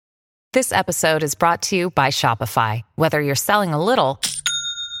This episode is brought to you by Shopify. Whether you're selling a little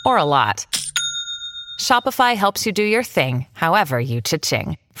or a lot, Shopify helps you do your thing, however you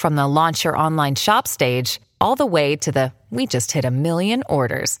cha-ching. From the launch your online shop stage, all the way to the we just hit 1 million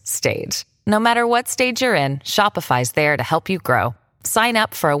orders stage. No matter what stage you're in, Shopify's there to help you grow. Sign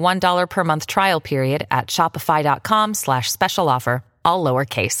up for a $1 per month trial period at shopify.com/special offer, all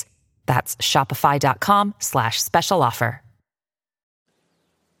lowercase. That's shopify.com/special offer.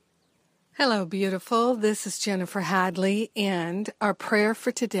 Hello, beautiful. This is Jennifer Hadley, and our prayer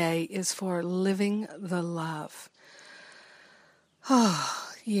for today is for living the love.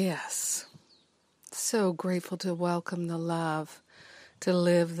 Oh, yes. So grateful to welcome the love, to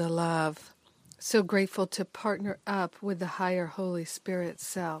live the love. So grateful to partner up with the higher Holy Spirit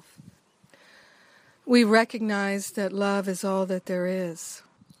self. We recognize that love is all that there is.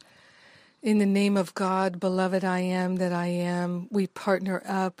 In the name of God, beloved I am that I am, we partner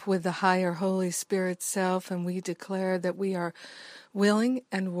up with the higher Holy Spirit self, and we declare that we are willing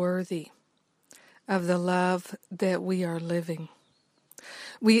and worthy of the love that we are living.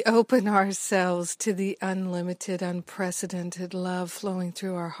 We open ourselves to the unlimited, unprecedented love flowing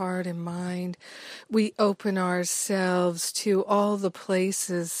through our heart and mind. We open ourselves to all the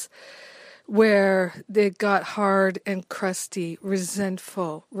places where it got hard and crusty,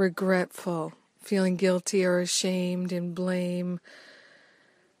 resentful, regretful, feeling guilty or ashamed and blame.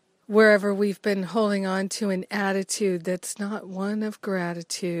 Wherever we've been holding on to an attitude that's not one of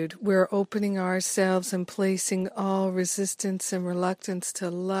gratitude, we're opening ourselves and placing all resistance and reluctance to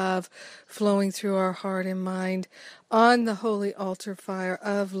love flowing through our heart and mind on the holy altar fire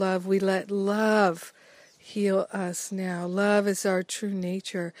of love. We let love heal us now. Love is our true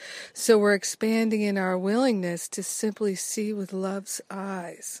nature. So we're expanding in our willingness to simply see with love's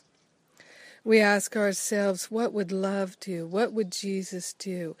eyes. We ask ourselves, what would love do? What would Jesus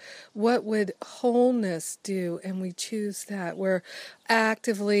do? What would wholeness do? And we choose that. We're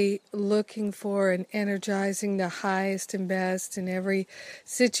actively looking for and energizing the highest and best in every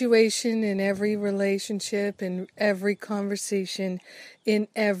situation, in every relationship, in every conversation, in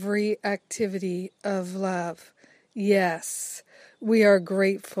every activity of love. Yes, we are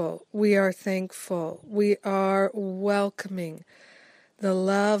grateful. We are thankful. We are welcoming the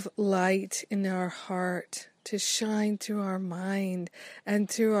love light in our heart to shine through our mind and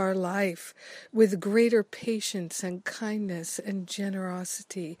through our life with greater patience and kindness and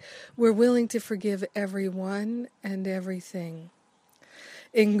generosity. We're willing to forgive everyone and everything.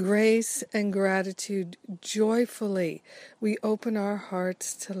 In grace and gratitude, joyfully, we open our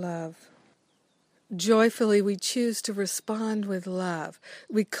hearts to love. Joyfully, we choose to respond with love.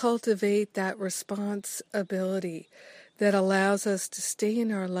 We cultivate that response ability that allows us to stay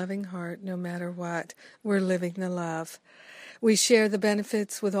in our loving heart no matter what. We're living the love. We share the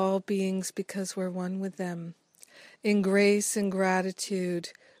benefits with all beings because we're one with them. In grace and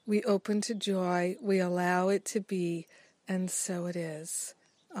gratitude, we open to joy. We allow it to be, and so it is.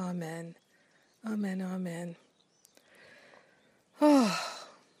 Amen. Amen. Amen. Oh,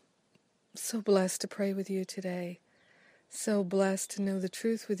 so blessed to pray with you today. So blessed to know the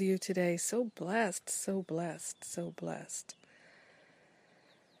truth with you today. So blessed, so blessed, so blessed.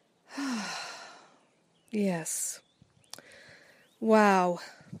 Yes. Wow.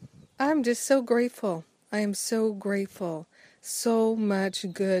 I'm just so grateful. I am so grateful. So much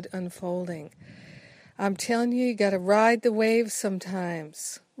good unfolding. I'm telling you, you got to ride the wave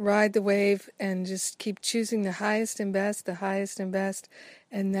sometimes. Ride the wave and just keep choosing the highest and best, the highest and best.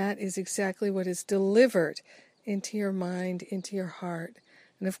 And that is exactly what is delivered into your mind, into your heart.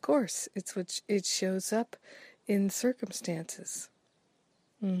 And of course, it shows up in circumstances.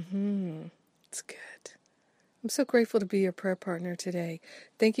 It's good. I'm so grateful to be your prayer partner today.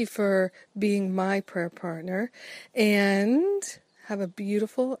 Thank you for being my prayer partner. And have a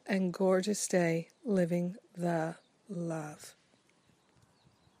beautiful and gorgeous day living the love.